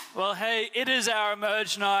Well, hey, it is our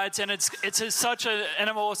Emerge night, and it's such an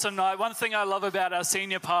awesome night. One thing I love about our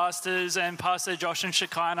senior pastors and Pastor Josh and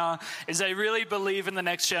Shekinah is they really believe in the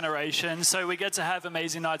next generation, so we get to have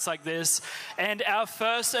amazing nights like this. And our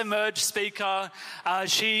first Emerge speaker,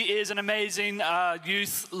 she is an amazing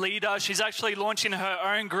youth leader. She's actually launching her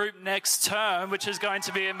own group next term, which is going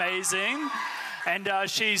to be amazing. And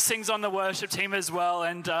she sings on the worship team as well,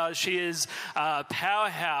 and she is a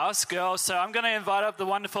powerhouse girl. So I'm going to invite up the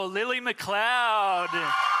wonderful Lilly Mcleod.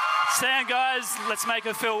 Stand, guys. Let's make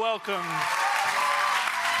her feel welcome.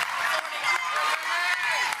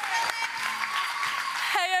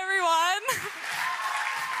 Hey, everyone.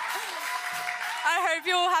 I hope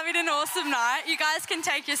you're all having an awesome night. You guys can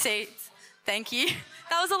take your seats. Thank you.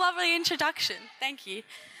 That was a lovely introduction. Thank you.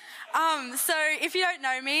 So if you don't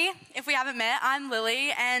know me, if we haven't met, I'm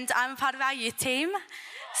Lilly and I'm a part of our youth team.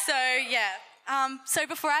 So so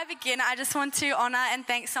before I begin, I just want to honour and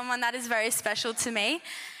thank someone that is very special to me.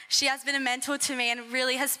 She has been a mentor to me and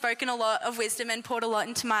really has spoken a lot of wisdom and poured a lot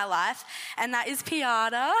into my life, and that is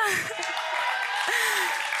Piata.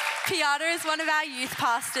 Piata is one of our youth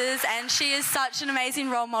pastors, and she is such an amazing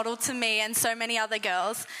role model to me and so many other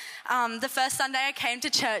girls. The first Sunday I came to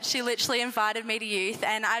church, she literally invited me to youth,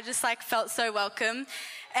 and I just felt so welcome.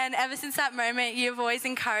 And ever since that moment, you've always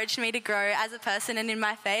encouraged me to grow as a person and in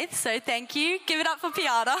my faith. So thank you. Give it up for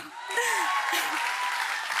Piata.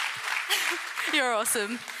 You're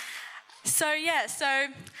awesome. So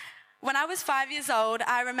when I was 5 years old,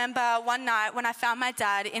 I remember one night when I found my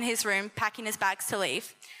dad in his room packing his bags to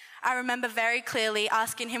leave. I remember very clearly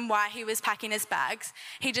asking him why he was packing his bags.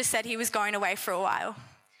 He just said he was going away for a while.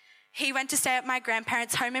 He went to stay at my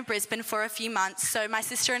grandparents' home in Brisbane for a few months, so my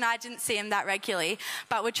sister and I didn't see him that regularly,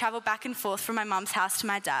 but would travel back and forth from my mum's house to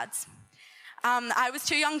my dad's. I was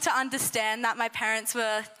too young to understand that my parents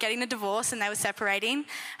were getting a divorce and they were separating.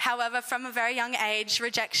 However, from a very young age,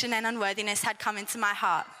 rejection and unworthiness had come into my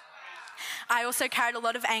heart. I also carried a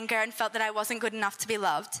lot of anger and felt that I wasn't good enough to be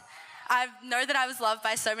loved. I know that I was loved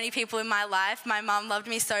by so many people in my life. My mum loved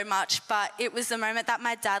me so much, but it was the moment that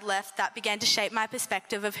my dad left that began to shape my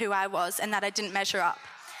perspective of who I was and that I didn't measure up.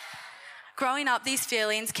 Growing up, these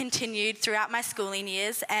feelings continued throughout my schooling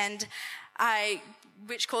years,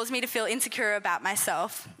 which caused me to feel insecure about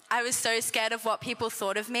myself. I was so scared of what people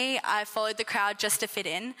thought of me. I followed the crowd just to fit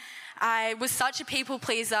in. I was such a people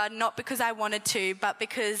pleaser, not because I wanted to, but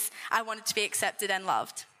because I wanted to be accepted and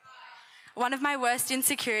loved. One of my worst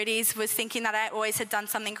insecurities was thinking that I always had done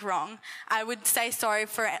something wrong. I would say sorry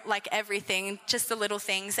for everything, just the little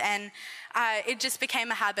things, and it just became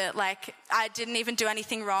a habit. I didn't even do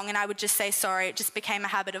anything wrong and I would just say sorry. It just became a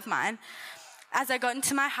habit of mine. As I got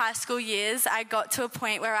into my high school years, I got to a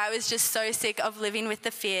point where I was just so sick of living with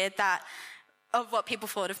the fear of what people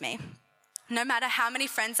thought of me. No matter how many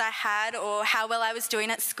friends I had or how well I was doing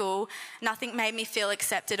at school, nothing made me feel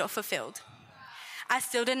accepted or fulfilled. I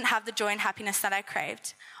still didn't have the joy and happiness that I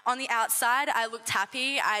craved. On the outside, I looked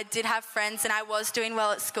happy, I did have friends, and I was doing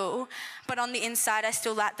well at school. But on the inside, I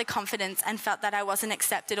still lacked the confidence and felt that I wasn't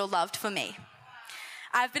accepted or loved for me.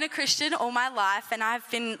 I've been a Christian all my life, and I've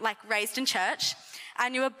been raised in church. I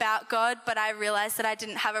knew about God, but I realized that I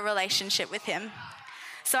didn't have a relationship with him.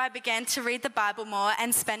 So I began to read the Bible more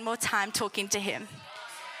and spend more time talking to him.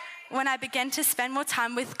 When I began to spend more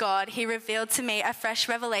time with God, he revealed to me a fresh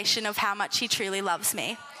revelation of how much he truly loves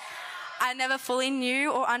me. I never fully knew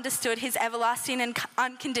or understood his everlasting and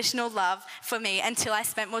unconditional love for me until I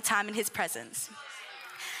spent more time in his presence.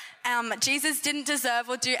 Jesus didn't deserve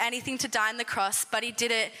or do anything to die on the cross, but he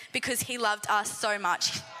did it because he loved us so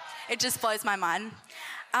much. It just blows my mind.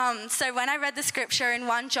 So when I read the scripture in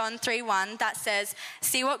 1 John 3:1 that says,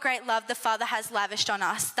 "See what great love the Father has lavished on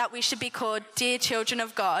us, that we should be called dear children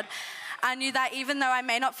of God," I knew that even though I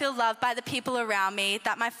may not feel loved by the people around me,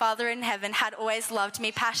 that my Father in heaven had always loved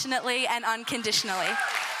me passionately and unconditionally.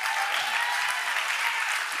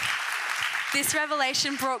 This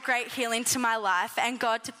revelation brought great healing to my life, and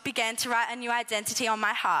God began to write a new identity on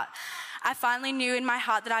my heart. I finally knew in my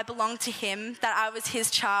heart that I belonged to him, that I was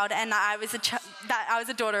his child, and that I was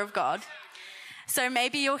a daughter of God. So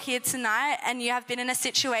maybe you're here tonight and you have been in a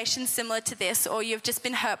situation similar to this, or you've just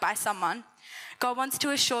been hurt by someone. God wants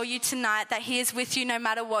to assure you tonight that he is with you no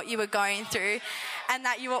matter what you are going through, and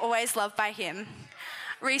that you are always loved by him.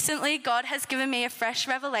 Recently, God has given me a fresh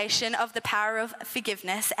revelation of the power of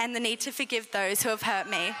forgiveness and the need to forgive those who have hurt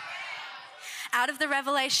me. Out of the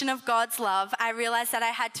revelation of God's love, I realized that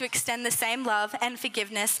I had to extend the same love and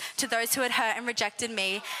forgiveness to those who had hurt and rejected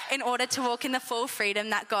me in order to walk in the full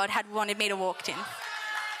freedom that God had wanted me to walk in.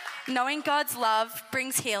 Knowing God's love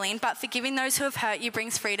brings healing, but forgiving those who have hurt you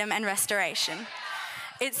brings freedom and restoration.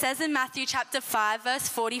 It says in Matthew chapter 5, verse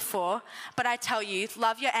 44, "But I tell you,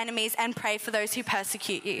 love your enemies and pray for those who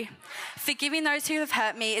persecute you." Forgiving those who have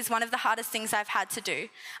hurt me is one of the hardest things I've had to do.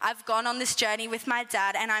 I've gone on this journey with my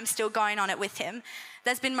dad, and I'm still going on it with him.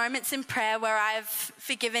 There's been moments in prayer where I've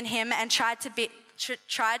forgiven him and tried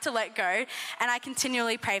to let go, and I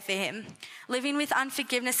continually pray for him. Living with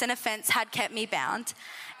unforgiveness and offense had kept me bound.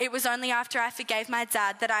 It was only after I forgave my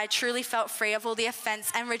dad that I truly felt free of all the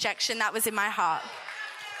offense and rejection that was in my heart.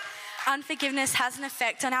 Unforgiveness has an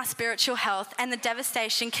effect on our spiritual health, and the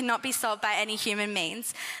devastation cannot be solved by any human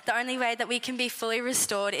means. The only way that we can be fully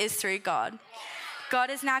restored is through God. God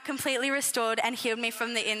has now completely restored and healed me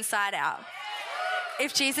from the inside out.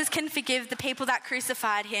 If Jesus can forgive the people that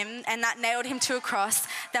crucified him and that nailed him to a cross,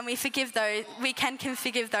 then we can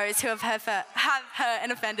forgive those who have hurt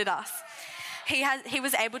and offended us. He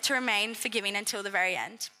was able to remain forgiving until the very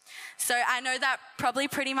end. So I know that probably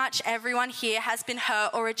pretty much everyone here has been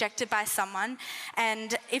hurt or rejected by someone.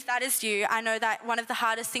 And if that is you, I know that one of the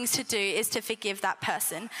hardest things to do is to forgive that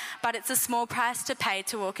person. But it's a small price to pay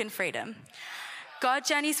to walk in freedom. God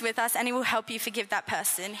journeys with us and he will help you forgive that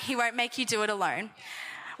person. He won't make you do it alone.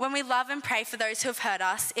 When we love and pray for those who have hurt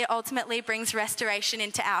us, it ultimately brings restoration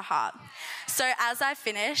into our heart. So as I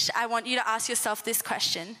finish, I want you to ask yourself this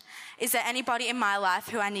question. Is there anybody in my life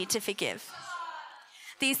who I need to forgive?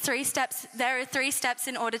 There are 3 steps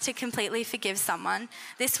in order to completely forgive someone.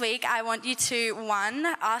 This week, I want you to, 1,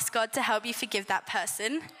 ask God to help you forgive that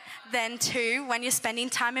person. Then 2, when you're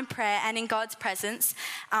spending time in prayer and in God's presence,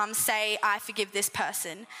 say, I forgive this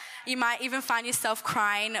person. You might even find yourself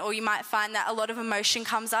crying, or you might find that a lot of emotion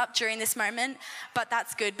comes up during this moment, but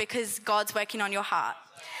that's good because God's working on your heart.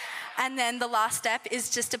 And then the last step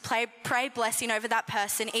is just to pray blessing over that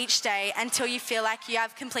person each day until you feel like you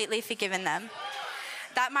have completely forgiven them.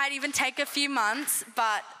 That might even take a few months,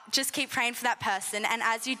 but just keep praying for that person. And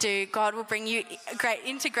as you do, God will bring you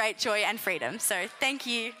into great joy and freedom. So thank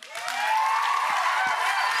you.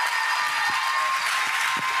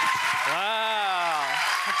 Wow.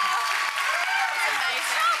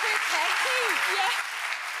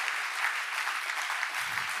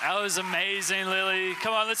 That was amazing, Lily.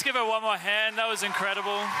 Come on, let's give her one more hand. That was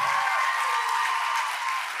incredible.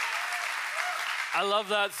 I love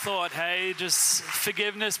that thought, hey, just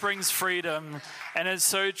forgiveness brings freedom. And it's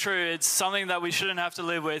so true. It's something that we shouldn't have to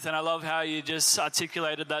live with. And I love how you just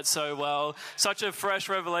articulated that so well. Such a fresh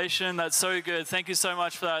revelation. That's so good. Thank you so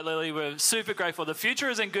much for that, Lily. We're super grateful. The future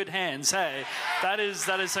is in good hands, hey. That is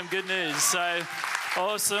some good news. So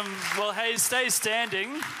awesome. Well, hey, stay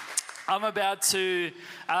standing. I'm about to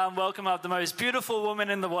welcome up the most beautiful woman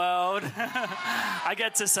in the world. I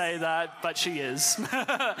get to say that, but she is.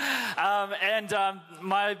 And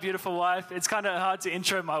my beautiful wife. It's kind of hard to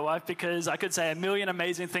intro my wife because I could say a million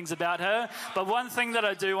amazing things about her. But one thing that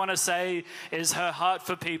I do want to say is her heart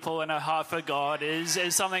for people and her heart for God is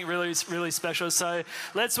something really, really special. So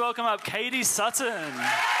let's welcome up Katie Sutton.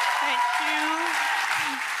 Thank you.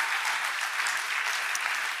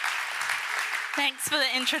 Thanks for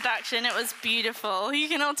the introduction. It was beautiful. You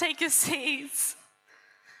can all take your seats.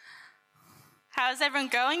 How's everyone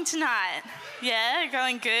going tonight? Yeah,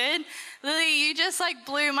 going good? Lily, you just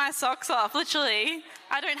blew my socks off, literally.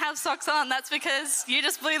 I don't have socks on. That's because you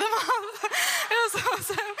just blew them off. It was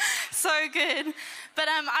awesome. So good. But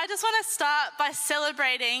I just want to start by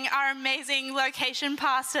celebrating our amazing location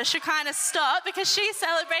pastor, Shekinah Stott, because she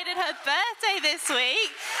celebrated her birthday this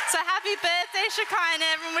week. So happy birthday, Shekinah.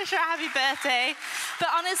 Everyone wish her a happy birthday. But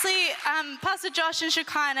honestly, Pastor Josh and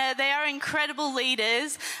Shekinah, they are incredible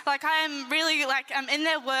leaders. I'm in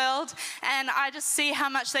their world, and I just see how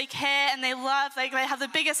much they care and they love. They have the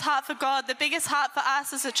biggest heart for God, the biggest heart for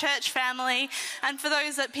us as a church family, and for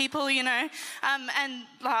those that people, I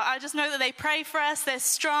just know that they pray for us. They're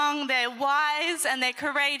strong, they're wise, and they're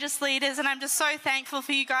courageous leaders, and I'm just so thankful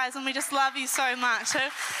for you guys, and we just love you so much. So,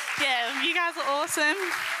 yeah, you guys are awesome.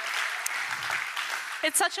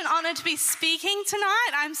 It's such an honor to be speaking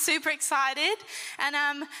tonight. I'm super excited.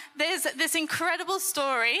 And there's this incredible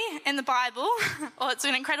story in the Bible, or it's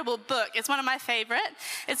an incredible book. It's one of my favorite.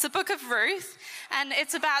 It's the book of Ruth, and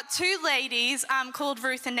it's about 2 ladies called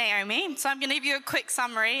Ruth and Naomi. So I'm going to give you a quick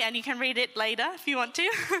summary, and you can read it later if you want to.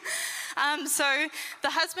 So the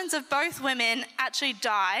husbands of both women actually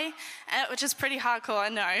die, which is pretty hardcore, I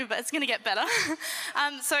know, but it's going to get better.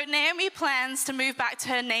 So Naomi plans to move back to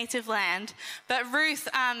her native land, but Ruth Ruth,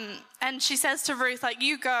 and she says to Ruth, like,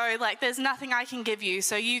 you go, like, there's nothing I can give you,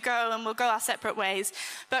 so you go and we'll go our separate ways.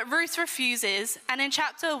 But Ruth refuses, and in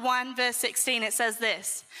chapter 1, verse 16, it says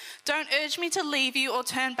this: "Don't urge me to leave you or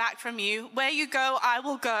turn back from you. Where you go, I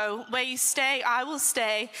will go. Where you stay, I will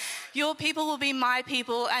stay. Your people will be my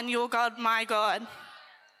people, and your God, my God."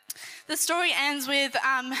 The story ends with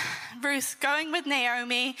Ruth going with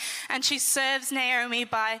Naomi, and she serves Naomi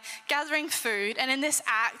by gathering food. And in this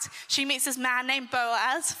act, she meets this man named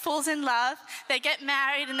Boaz, falls in love, they get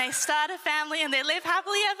married, and they start a family, and they live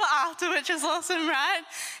happily ever after, which is awesome, right?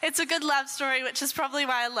 It's a good love story, which is probably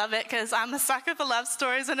why I love it, because I'm a sucker for love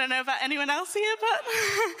stories. I don't know about anyone else here, but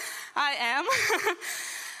I am.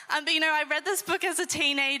 But I read this book as a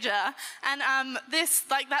teenager, and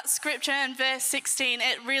that scripture in verse 16,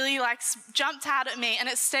 it really jumped out at me, and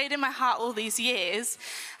it stayed in my heart all these years.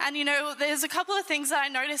 And there's a couple of things that I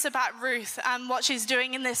notice about Ruth, what she's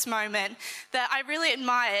doing in this moment, that I really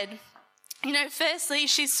admired. Firstly,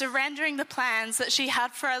 she's surrendering the plans that she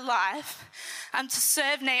had for her life to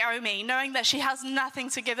serve Naomi, knowing that she has nothing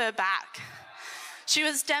to give her back. She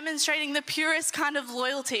was demonstrating the purest kind of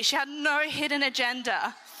loyalty. She had no hidden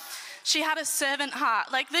agenda. She had a servant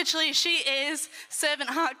heart. Literally, she is servant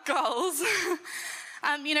heart goals.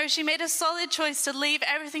 She made a solid choice to leave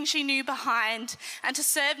everything she knew behind and to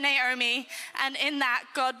serve Naomi, and in that,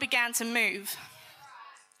 God began to move.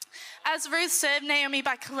 As Ruth served Naomi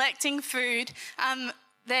by collecting food,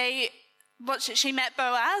 she met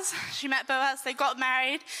Boaz. They got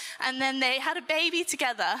married, and then they had a baby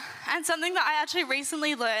together. And something that I actually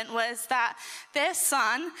recently learned was that their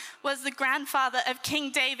son was the grandfather of King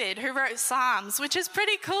David, who wrote Psalms, which is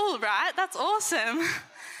pretty cool, right? That's awesome.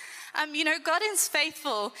 God is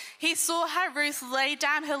faithful. He saw how Ruth laid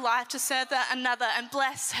down her life to serve another and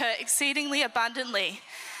blessed her exceedingly abundantly.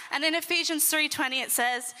 And in Ephesians 3:20 it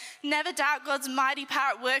says, "Never doubt God's mighty power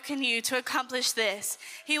at work in you to accomplish this.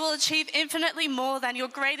 He will achieve infinitely more than your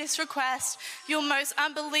greatest request, your most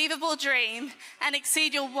unbelievable dream, and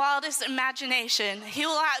exceed your wildest imagination. He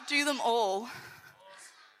will outdo them all."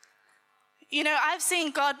 I've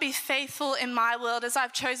seen God be faithful in my world as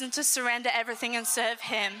I've chosen to surrender everything and serve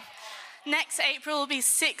him. Next April will be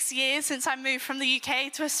 6 years since I moved from the UK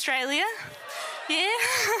to Australia. Yeah.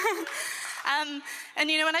 And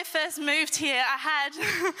when I first moved here, I had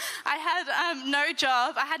no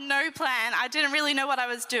job, I had no plan, I didn't really know what I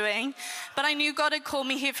was doing, but I knew God had called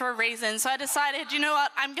me here for a reason. So I decided,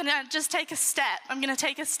 I'm going to just take a step.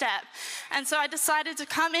 And so I decided to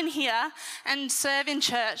come in here and serve in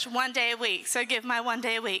church 1 day a week, so give my 1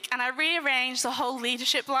 day a week. And I rearranged the whole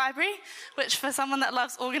leadership library, which for someone that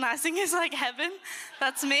loves organizing is like heaven.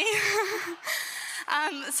 That's me.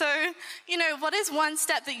 What is one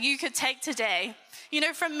step that you could take today?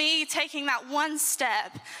 From me taking that one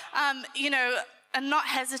step, and not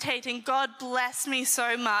hesitating, God blessed me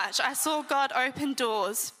so much. I saw God open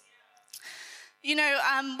doors.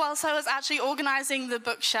 Whilst I was actually organising the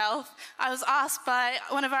bookshelf, I was asked by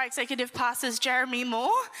one of our executive pastors, Jeremy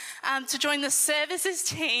Moore, to join the services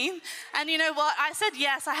team. And you know what? I said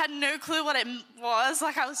yes. I had no clue what it was.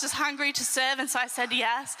 I was just hungry to serve, and so I said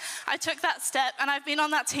yes. I took that step, and I've been on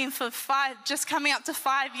that team for just coming up to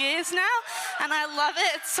 5 years now, and I love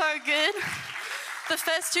it. It's so good. The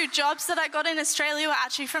first 2 jobs that I got in Australia were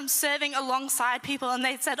actually from serving alongside people, and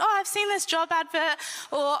they'd said, "Oh, I've seen this job advert,"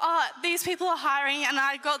 or "Oh, these people are hiring," and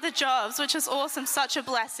I got the jobs, which is awesome, such a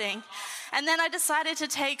blessing. And then I decided to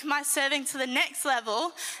take my serving to the next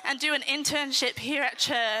level and do an internship here at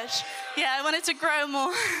church. Yeah, I wanted to grow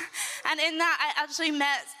more. And in that, I actually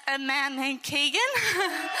met a man named Keegan.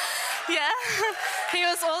 Yeah, he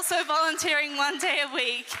was also volunteering 1 day a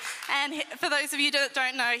week. And for those of you that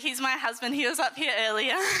don't know, he's my husband. He was up here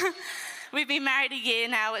earlier. We've been married a year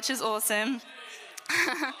now, which is awesome.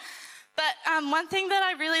 But one thing that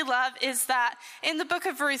I really love is that in the book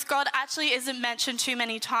of Ruth, God actually isn't mentioned too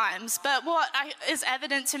many times. But what is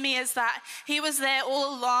evident to me is that he was there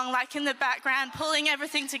all along, in the background, pulling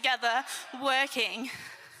everything together, working.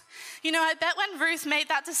 I bet when Ruth made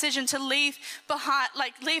that decision to leave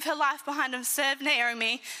her life behind and serve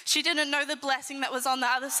Naomi, she didn't know the blessing that was on the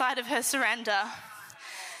other side of her surrender.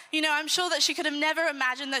 I'm sure that she could have never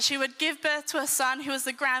imagined that she would give birth to a son who was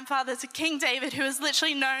the grandfather to King David, who was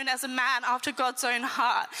literally known as a man after God's own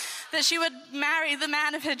heart. That she would marry the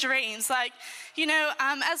man of her dreams.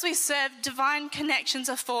 As we serve, divine connections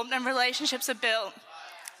are formed and relationships are built.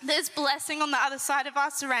 There's blessing on the other side of our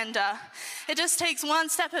surrender. It just takes one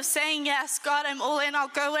step of saying, "Yes, God, I'm all in. I'll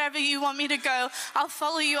go wherever you want me to go. I'll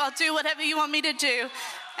follow you. I'll do whatever you want me to do."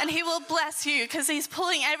 And he will bless you because he's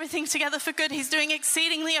pulling everything together for good. He's doing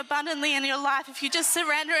exceedingly abundantly in your life if you just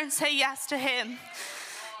surrender and say yes to him.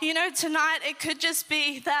 You know, tonight it could just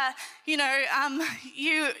be that, you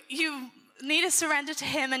need to surrender to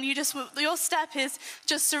him, and your step is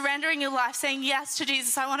just surrendering your life, saying yes to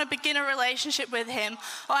Jesus. I want to begin a relationship with him,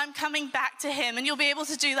 or I'm coming back to him, and you'll be able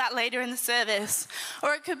to do that later in the service.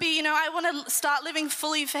 Or it could be, I want to start living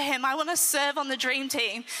fully for him. I want to serve on the dream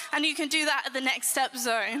team, and you can do that at the Next Step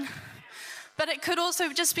Zone. But it could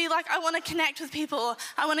also just be like, I want to connect with people.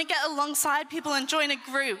 I want to get alongside people and join a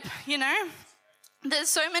group, There's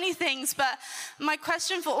so many things, but my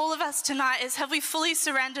question for all of us tonight is, have we fully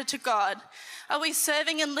surrendered to God? Are we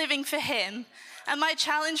serving and living for him? And my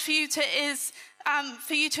challenge for you is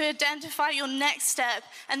for you to identify your next step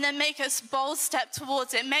and then make a bold step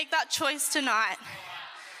towards it. Make that choice tonight.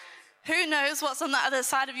 Who knows what's on the other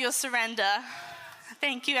side of your surrender?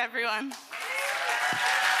 Thank you, everyone.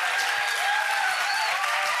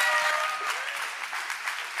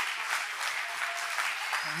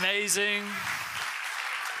 Amazing.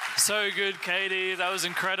 So good, Katie. That was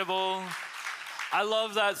incredible. I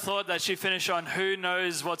love that thought that she finished on, who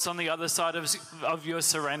knows what's on the other side of your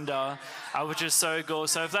surrender, which is so cool.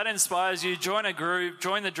 So if that inspires you, join a group,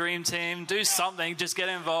 join the dream team, do something, just get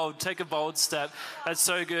involved, take a bold step. That's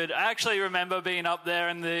so good. I actually remember being up there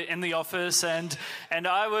in the office, and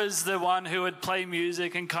I was the one who would play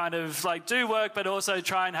music and kind of like do work, but also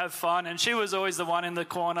try and have fun. And she was always the one in the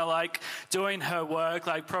corner, like doing her work,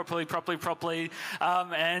 like properly.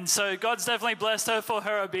 And so God's definitely blessed her for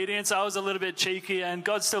her obedience. I was a little bit cheeky, and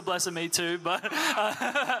God's still blessing me too. But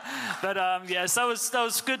yes, that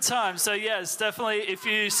was good time. So yes, definitely, if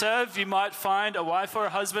you serve, you might find a wife or a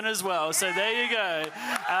husband as well. So there you go.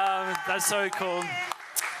 That's so cool.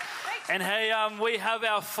 And hey, we have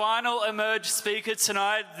our final Emerge speaker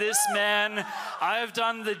tonight. This man, I have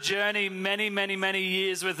done the journey many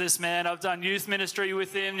years with this man. I've done youth ministry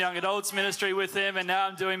with him, young adults ministry with him, and now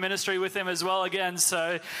I'm doing ministry with him as well again.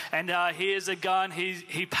 So, and he is a gun.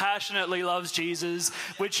 He passionately loves Jesus,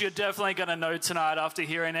 which you're definitely going to know tonight after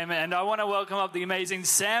hearing him. And I want to welcome up the amazing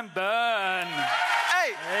Sam Byrne.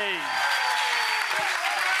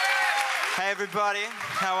 Hey, everybody.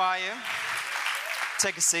 How are you?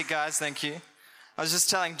 Take a seat, guys. Thank you. I was just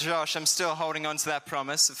telling Josh, I'm still holding on to that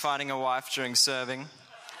promise of finding a wife during serving.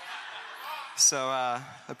 So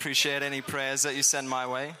appreciate any prayers that you send my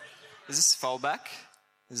way. Is this fallback?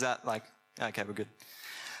 Is that like... Okay, we're good.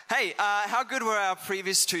 Hey, how good were our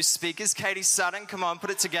previous two speakers? Katie, Sutton, come on, put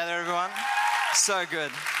it together, everyone. So good.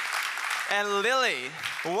 And Lilly,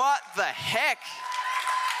 what the heck?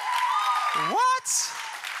 What?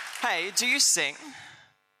 Hey, do you sing?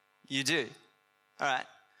 You do. All right,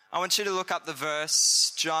 I want you to look up the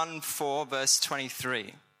verse, John 4, verse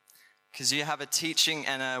 23, because you have a teaching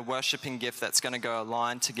and a worshiping gift that's going to go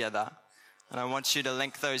aligned together. And I want you to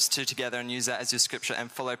link those two together and use that as your scripture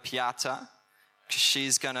and follow Piata, because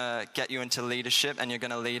she's going to get you into leadership and you're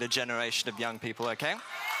going to lead a generation of young people, okay?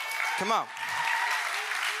 Come on.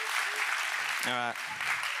 All right.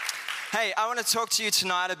 Hey, I want to talk to you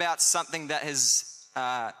tonight about something that has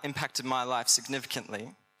impacted my life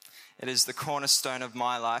significantly. It is the cornerstone of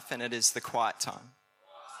my life, and it is the quiet time.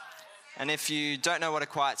 And if you don't know what a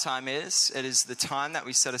quiet time is, it is the time that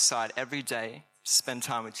we set aside every day to spend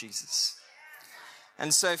time with Jesus.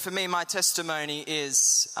 And so for me, my testimony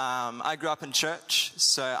is I grew up in church,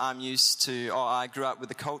 so I grew up with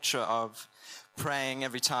the culture of praying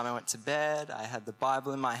every time I went to bed. I had the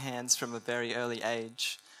Bible in my hands from a very early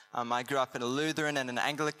age. I grew up in a Lutheran and an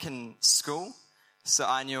Anglican school. So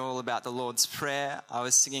I knew all about the Lord's Prayer. I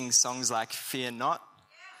was singing songs like Fear Not.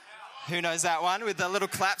 Who knows that one with the little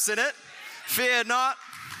claps in it? Fear not.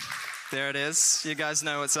 There it is. You guys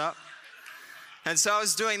know what's up. And so I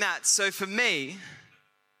was doing that. So for me,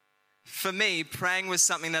 praying was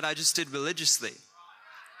something that I just did religiously.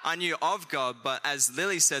 I knew of God, but as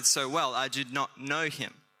Lilly said so well, I did not know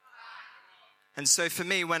him. And so for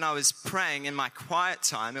me, when I was praying in my quiet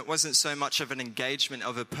time, it wasn't so much of an engagement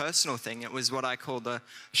of a personal thing. It was what I call the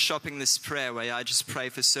shopping list prayer, where I just pray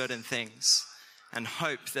for certain things and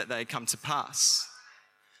hope that they come to pass.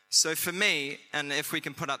 So for me, and if we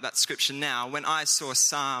can put up that scripture now, when I saw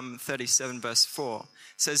Psalm 37 verse 4,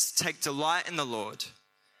 it says, "Take delight in the Lord,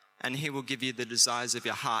 and he will give you the desires of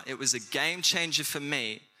your heart." It was a game changer for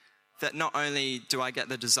me, that not only do I get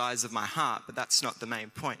the desires of my heart, but that's not the main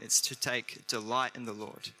point. It's to take delight in the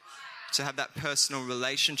Lord, to have that personal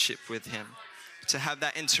relationship with him, to have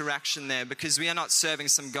that interaction there, because we are not serving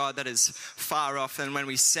some God that is far off, and when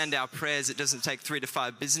we send our prayers, it doesn't take 3 to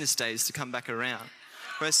 5 business days to come back around.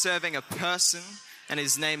 We're serving a person, and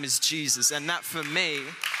his name is Jesus. And that for me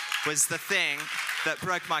was the thing that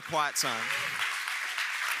broke my quiet time.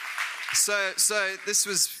 So this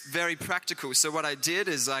was very practical. So what I did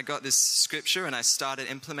is I got this scripture and I started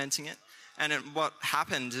implementing it. And what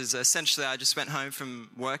happened is essentially I just went home from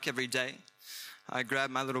work every day. I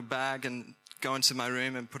grabbed my little bag and go into my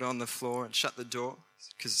room and put it on the floor and shut the door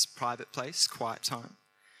because it's a private place, quiet time.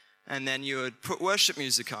 And then you would put worship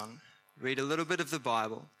music on, read a little bit of the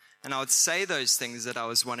Bible, and I would say those things that I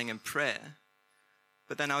was wanting in prayer.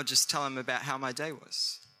 But then I would just tell him about how my day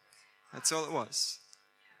was. That's all it was.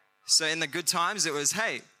 So in the good times, it was,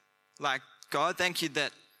 hey, like, God, thank you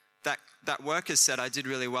that worker said I did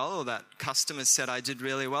really well, or that customer said I did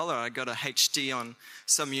really well, or I got a HD on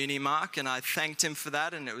some uni mark, and I thanked him for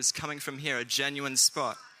that, and it was coming from here, a genuine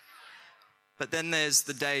spot. But then there's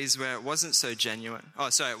the days where it wasn't so genuine.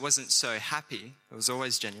 It wasn't so happy. It was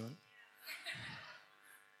always genuine.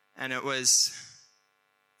 And it was,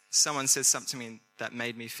 someone said something to me that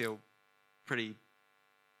made me feel pretty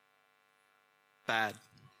bad.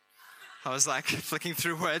 I was like flicking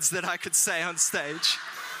through words that I could say on stage.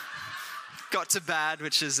 Got to bad,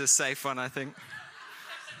 which is a safe one, I think.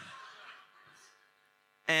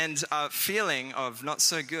 And a feeling of not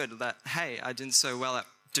so good that, hey, I didn't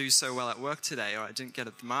do so well at work today, or I didn't get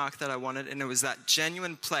the mark that I wanted. And it was that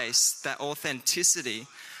genuine place, that authenticity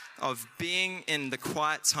of being in the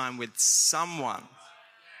quiet time with someone,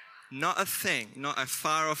 not a thing, not a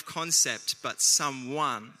far off concept, but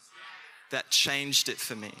someone that changed it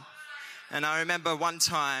for me. And I remember one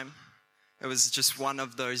time, it was just one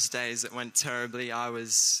of those days that went terribly. I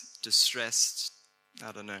was distressed.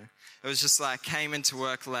 I don't know. It was just like, came into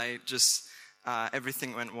work late, just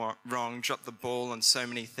everything went wrong, dropped the ball on so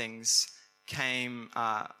many things,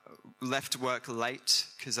 left work late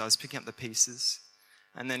because I was picking up the pieces,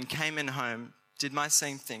 and then came in home, did my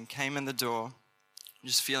same thing, came in the door,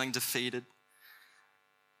 just feeling defeated.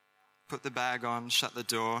 Put the bag on, shut the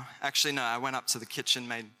door. Actually, no, I went up to the kitchen,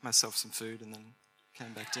 made myself some food, and then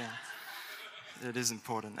came back down. It is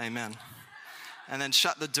important, amen. And then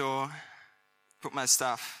shut the door, put my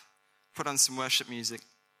stuff, put on some worship music,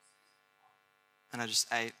 and I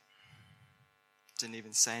just ate. Didn't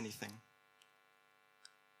even say anything.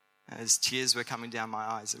 And as tears were coming down my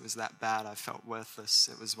eyes, it was that bad. I felt worthless.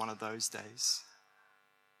 It was one of those days.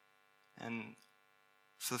 And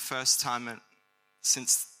for the first time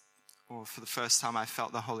I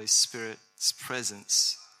felt the Holy Spirit's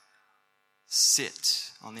presence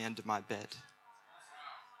sit on the end of my bed.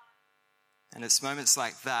 And it's moments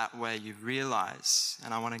like that where you realize,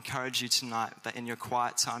 and I want to encourage you tonight, that in your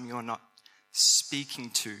quiet time, you're not speaking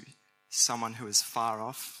to someone who is far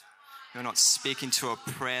off. You're not speaking to a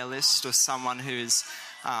prayer list or someone who is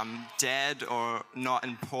dead or not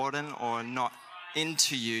important or not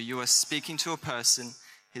into you. You are speaking to a person.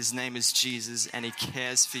 His name is Jesus, and he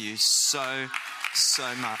cares for you so,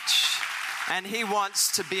 so much. And he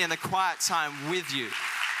wants to be in the quiet time with you.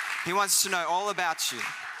 He wants to know all about you.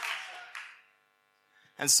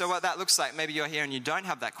 And so what that looks like, maybe you're here and you don't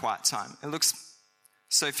have that quiet time.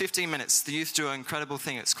 So 15 minutes, the youth do an incredible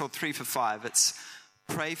thing. It's called 3 for 5. It's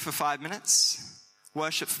pray for 5 minutes,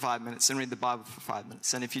 worship for 5 minutes, and read the Bible for 5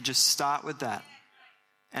 minutes. And if you just start with that,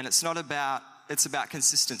 and it's about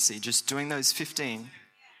consistency, just doing those 15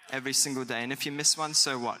 every single day. And if you miss one,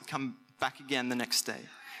 so what? Come back again the next day.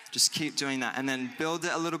 Just keep doing that, and then build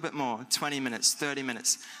it a little bit more, 20 minutes, 30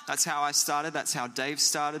 minutes. That's how I started. That's how Dave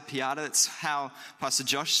started, Piata. That's how Pastor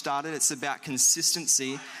Josh started. It's about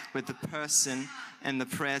consistency with the person and the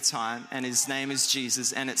prayer time, and his name is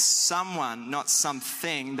Jesus, and it's someone, not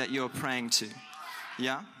something that you're praying to.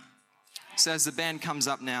 Yeah? So as the band comes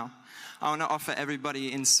up now, I want to offer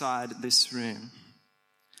everybody inside this room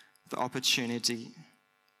the opportunity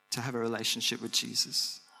to have a relationship with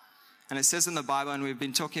Jesus. And it says in the Bible, and we've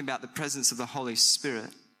been talking about the presence of the Holy Spirit,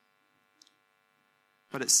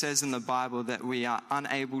 but it says in the Bible that we are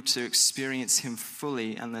unable to experience him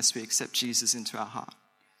fully unless we accept Jesus into our heart.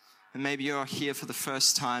 And maybe you're here for the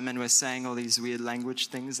first time and we're saying all these weird language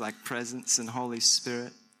things like presence and Holy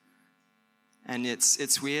Spirit. And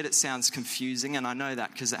it's weird, it sounds confusing, and I know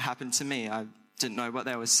that because it happened to me. I didn't know what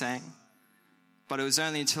they were saying. But it was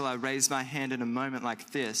only until I raised my hand in a moment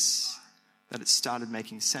like this that it started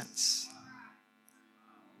making sense.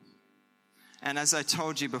 And as I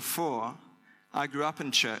told you before, I grew up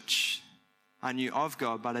in church. I knew of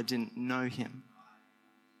God, but I didn't know him.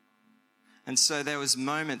 And so there was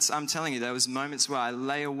moments, I'm telling you, there was moments where I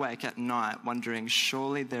lay awake at night wondering,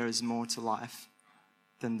 surely there is more to life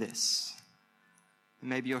than this. And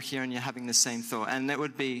maybe you're here and you're having the same thought. And it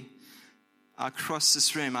would be across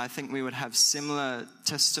this room, I think we would have similar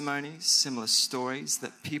testimonies, similar stories,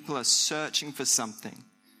 that people are searching for something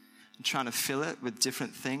and trying to fill it with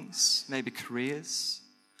different things, maybe careers,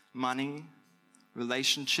 money,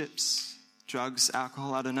 relationships, drugs,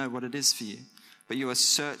 alcohol. I don't know what it is for you, but you are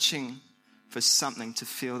searching for something to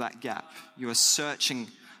fill that gap. You are searching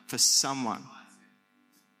for someone.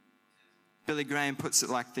 Billy Graham puts it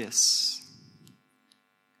like this: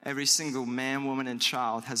 every single man, woman, and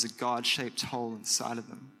child has a God-shaped hole inside of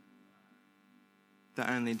them that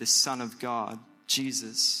only the Son of God,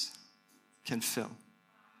 Jesus, can fill.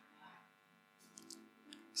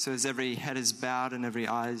 So as every head is bowed and every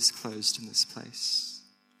eye is closed in this place,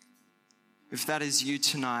 if that is you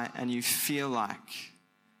tonight and you feel like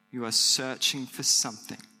you are searching for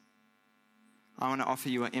something, I want to offer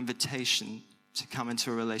you an invitation to come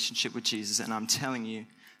into a relationship with Jesus. And I'm telling you,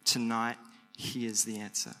 tonight, He is the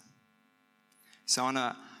answer. So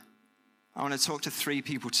I want to talk to 3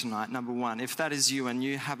 people tonight. Number 1, if that is you and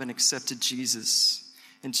you haven't accepted Jesus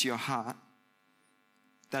into your heart,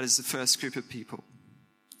 that is the first group of people.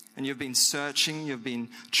 And you've been searching, you've been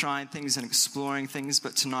trying things and exploring things,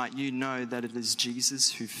 but tonight you know that it is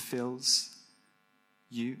Jesus who fills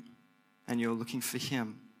you and you're looking for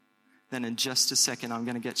Him. Then in just a second, I'm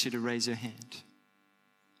going to get you to raise your hand.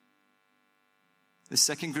 The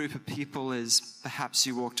second group of people is perhaps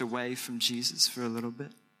you walked away from Jesus for a little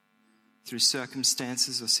bit through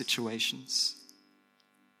circumstances or situations.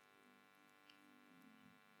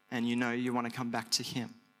 And you know you want to come back to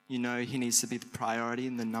Him. You know He needs to be the priority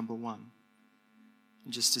and the number 1.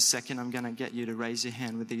 In just a second, I'm going to get you to raise your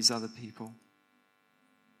hand with these other people.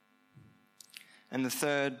 And the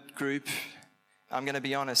third group, I'm going to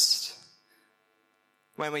be honest,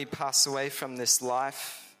 when we pass away from this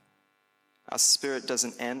life, our spirit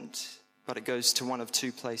doesn't end, but it goes to one of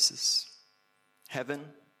 2 places: heaven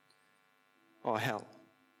or hell.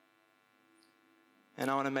 And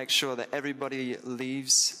I want to make sure that everybody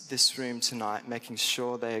leaves this room tonight making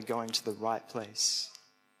sure they are going to the right place.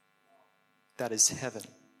 That is heaven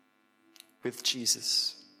with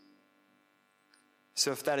Jesus.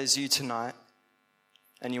 So if that is you tonight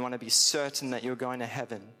and you want to be certain that you're going to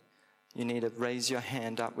heaven, you need to raise your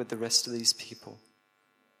hand up with the rest of these people.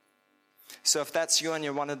 So if that's you and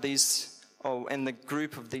you're one of these, or in the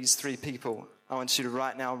group of these 3 people, I want you to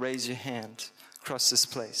right now raise your hand across this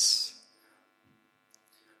place.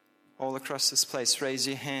 All across this place, raise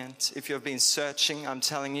your hand. If you've been searching, I'm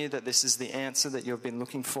telling you that this is the answer that you've been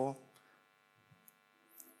looking for.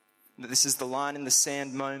 That this is the line in the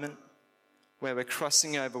sand moment where we're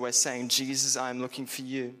crossing over, we're saying, Jesus, I'm looking for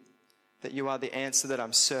you. That you are the answer that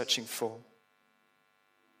I'm searching for.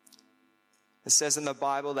 It says in the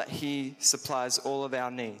Bible that He supplies all of our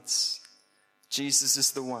needs. Jesus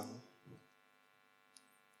is the one.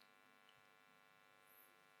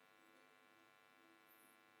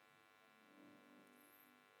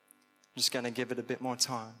 I'm just going to give it a bit more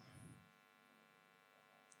time.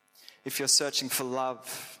 If you're searching for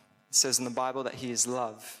love, it says in the Bible that He is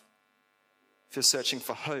love. If you're searching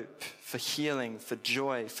for hope, for healing, for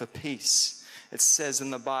joy, for peace, it says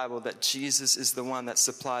in the Bible that Jesus is the one that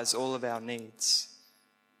supplies all of our needs.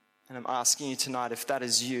 And I'm asking you tonight, if that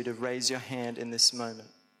is you, to raise your hand in this moment.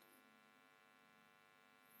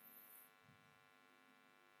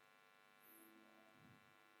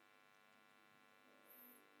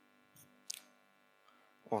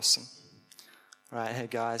 Awesome. All right, hey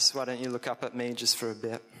guys, why don't you look up at me just for a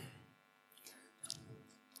bit?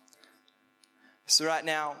 So right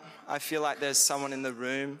now, I feel like there's someone in the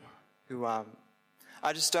room who,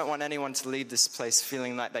 I just don't want anyone to leave this place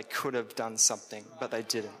feeling like they could have done something, but they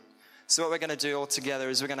didn't. So what we're going to do all together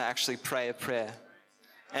is we're going to actually pray a prayer.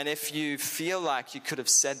 And if you feel like you could have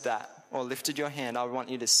said that or lifted your hand, I want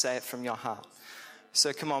you to say it from your heart.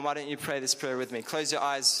 So come on, why don't you pray this prayer with me? Close your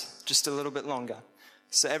eyes just a little bit longer.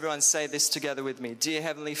 So everyone say this together with me. Dear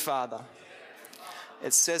Heavenly Father,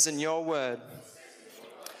 it says in your word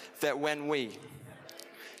that when we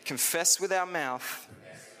confess with our mouth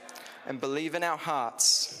and believe in our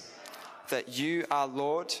hearts that you are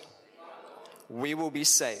Lord, we will be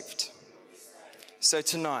saved. So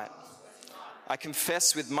tonight, I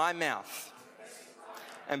confess with my mouth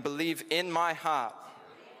and believe in my heart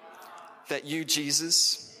that you,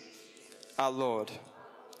 Jesus, are Lord.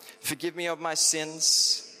 Forgive me of my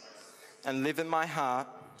sins and live in my heart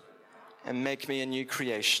and make me a new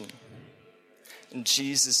creation. In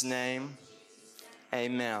Jesus' name,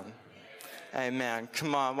 amen. Amen.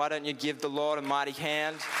 Come on, why don't you give the Lord a mighty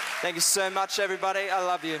hand? Thank you so much, everybody. I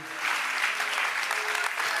love you.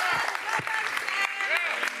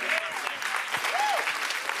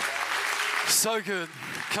 So good.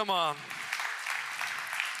 Come on.